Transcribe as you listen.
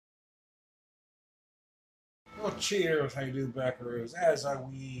Cheers, how you do, buckaroos? As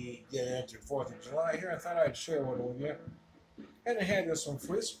we get into 4th of July here, I thought I'd share one with you. And I had this one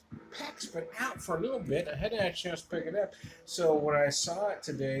for this pack's been out for a little bit. I hadn't had a chance to pick it up. So when I saw it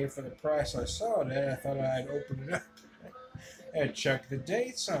today for the price I saw it at, I thought I'd open it up and check the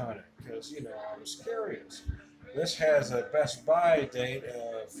dates on it. Because, you know, I was curious. This has a Best Buy date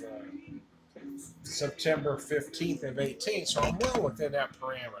of September 15th of 18, so I'm well within that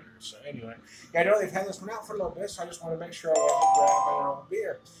parameter. So anyway, yeah, I know they've had this one out for a little bit, so I just want to make sure I wasn't grabbing an old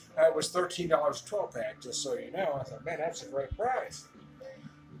beer. It was $13 a 12-pack, just so you know. I thought, man, that's a great price.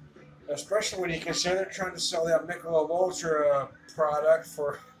 Especially when you consider they're trying to sell that Michelob Ultra product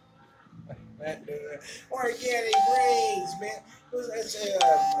for that organic grains, man.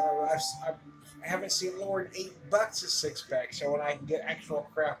 I haven't seen it lower than $8 a six-pack, so when I can get actual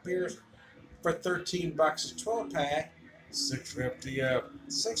craft beers for $13 a 12-pack, $6.50 a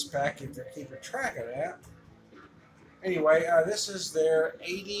six-pack if you're keeping track of that. Anyway, this is their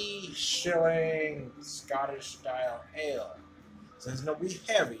 80 shilling Scottish style ale. It says no be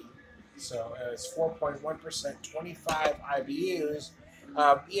heavy, so it's 4.1%, 25 IBUs.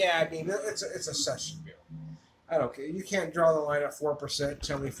 Yeah, I mean it's a session beer. I don't care. You can't draw the line at 4%.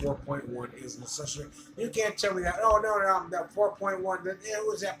 Tell me 4.1 isn't a session beer. You can't tell me that. Oh no, that 4.1. It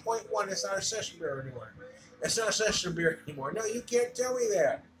was at 0.1. It's not a session beer anymore. It's not a session beer anymore. No, you can't tell me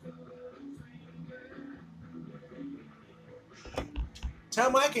that.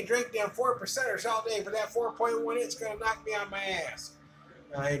 Tell me I can drink down 4%ers all day, but that 4.1, it's going to knock me on my ass.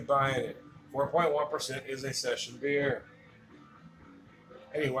 I ain't buying it. 4.1% is a session beer.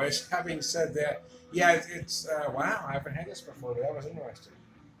 Anyways, having said that, yeah, it's wow, I haven't had this before, but that was interesting.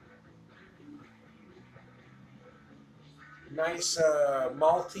 Nice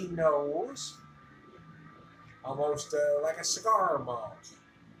malty nose. Almost like a cigar malt.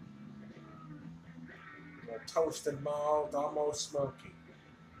 A toasted malt, almost smoky.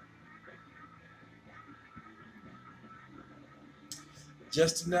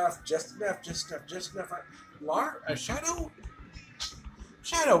 Just enough.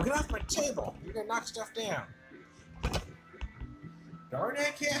 Shadow, get off my table. You're going to knock stuff down. Darn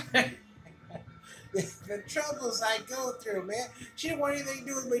it, kid. The troubles I go through, man. She didn't want anything to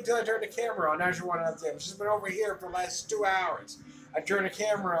do with me until I turned the camera on. Now she wanted to. She's been over here for the last 2 hours. I turn the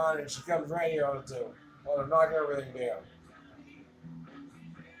camera on and she comes right here on the table. Well, I'm knocking everything down.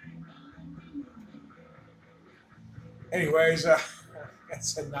 Anyways,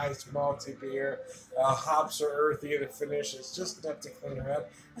 it's a nice malty beer. Hops are earthy in the finish. It's just enough to clean her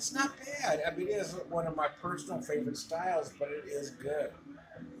up. It's not bad. I mean, it isn't one of my personal favorite styles, but it is good.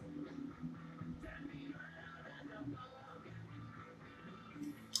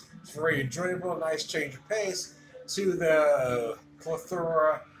 It's very enjoyable. Nice change of pace to the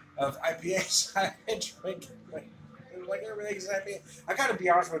plethora of IPAs I've been drinking. Like everything's IPA. I gotta be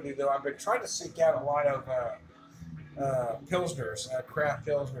honest with you, though. I've been trying to seek out a lot of pilsners, craft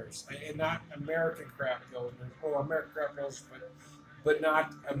pilsners, and not American craft pilsners. Well, American craft pilsners, but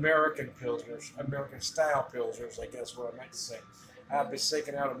not American pilsners, American style pilsners. I guess what I meant to say. I've been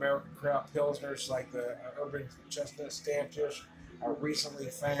seeking out American craft pilsners like the Urban Chestnut Stamptish. I recently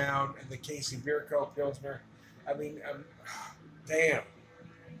found the Casey Beer Co. Pilsner. I mean, damn.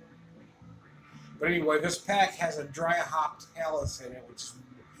 But anyway, this pack has a dry hopped Helles in it, which is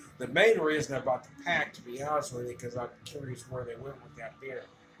the main reason I bought the pack, to be honest with you, because I'm curious where they went with that beer.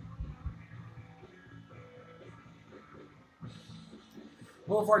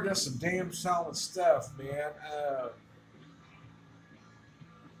 Boulevard does some damn solid stuff, man.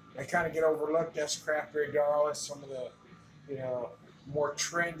 They kind of get overlooked as craft beer darlings, some of the, you know, more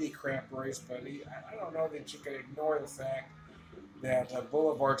trendy craft breweries, but I don't know that you can ignore the fact that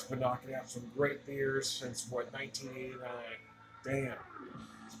Boulevard's been knocking out some great beers since, what, 1989. Damn.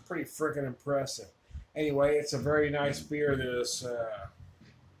 It's pretty freaking impressive. Anyway, it's a very nice beer, this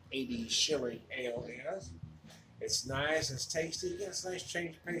 80 shilling ale is. It's nice, it's tasty, it's a nice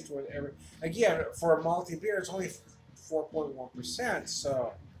change of pace with every. Again, for a malty beer, it's only 4.1%,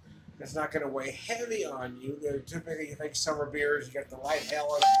 so it's not going to weigh heavy on you. They're typically, you think summer beers, you got the light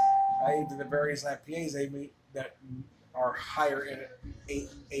Helles, even the various IPAs they meet that are higher in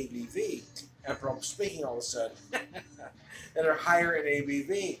ABV. After I'm speaking all of a sudden, that are higher in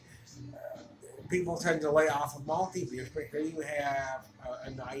ABV. People tend to lay off of malty beers, but here you have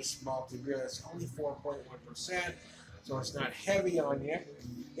a nice malty beer that's only 4.1%, so it's not heavy on you.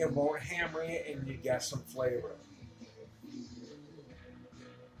 It won't hammer you, and you get some flavor.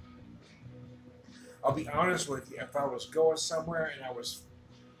 I'll be honest with you, if I was going somewhere and I was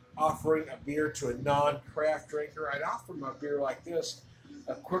offering a beer to a non-craft drinker, I'd offer them a beer like this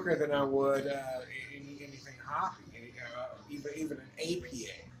quicker than I would anything hoppy, even an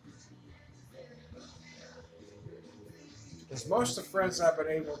APA. Because most of the friends I've been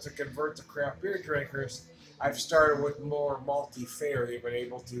able to convert to craft beer drinkers, I've started with more malty fare. They've been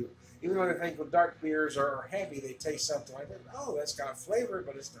able to, even though they think dark beers are heavy, they taste something like that. Oh, that's got flavor,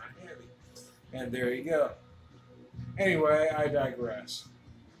 but it's not heavy. And there you go. Anyway, I digress.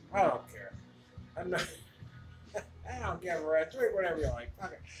 I don't care. I'm not. I don't give a rat. Drink whatever you like.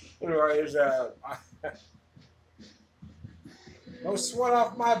 Okay. Anyway, there's no sweat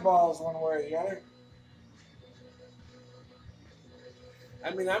off my balls one way or the other.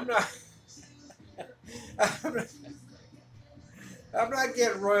 I mean, I'm not. I'm not, I'm not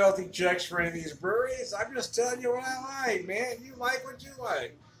getting royalty checks for any of these breweries. I'm just telling you what I like, man. You like what you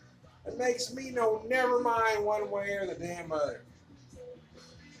like. It makes me no never mind one way or the damn other.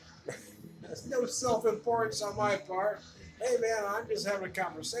 There's no self-importance on my part. Hey, man, I'm just having a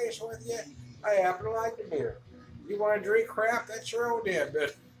conversation with you. I happen to like the beer. You want to drink crap? That's your own damn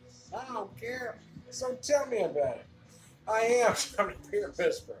business. I don't care. So tell me about it. I am trying to beer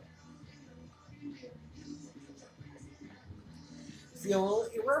whisperer. Feel a little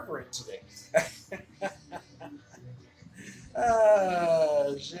irreverent today.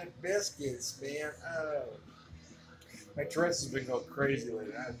 Oh, shit biscuits, man. Oh. My Tourette's has been going crazy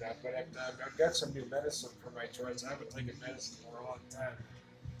lately. But I've got some new medicine for my Tourette's. I haven't taken medicine for a long time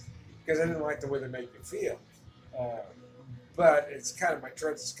because I didn't like the way they make you feel. But it's kind of, my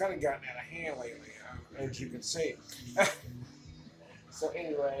Tourette's has kind of gotten out of hand lately, as you can see. So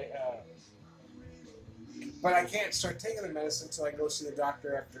anyway, but I can't start taking the medicine until I go see the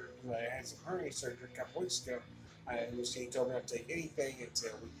doctor after I had some hernia surgery a couple weeks ago. He told me not to take anything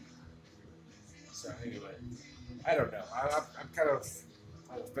until we. So anyway, I don't know. I'm kind of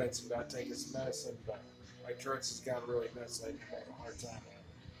on the fence about taking some medicine, but my Tourette's has gotten really nuts lately. I have a hard time.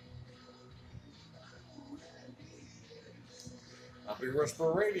 I'll be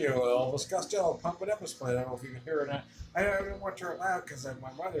Whisper Radio, Elvis Costello, Pump It Up is playing. I don't know if you can hear it or not. I don't want to turn it loud because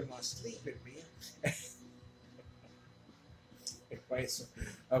my mother-in-law's sleeping me. Anyway, so,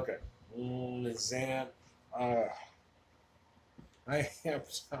 okay. Zan. I have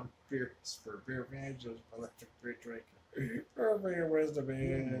some beers for beer managers, electric beer drinker. For beer wisdom,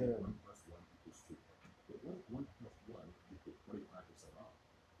 man. 1 plus 1 equals 2. With 1 plus 1 equals 25% off.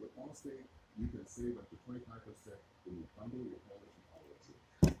 With Allstate, you can save up to 25% when you bundle your haulage and policy.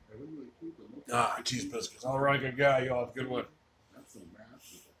 And when you include the local Cheese biscuits. All right, good guy. Y'all have a good one. that's some math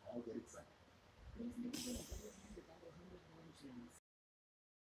we can all get excited.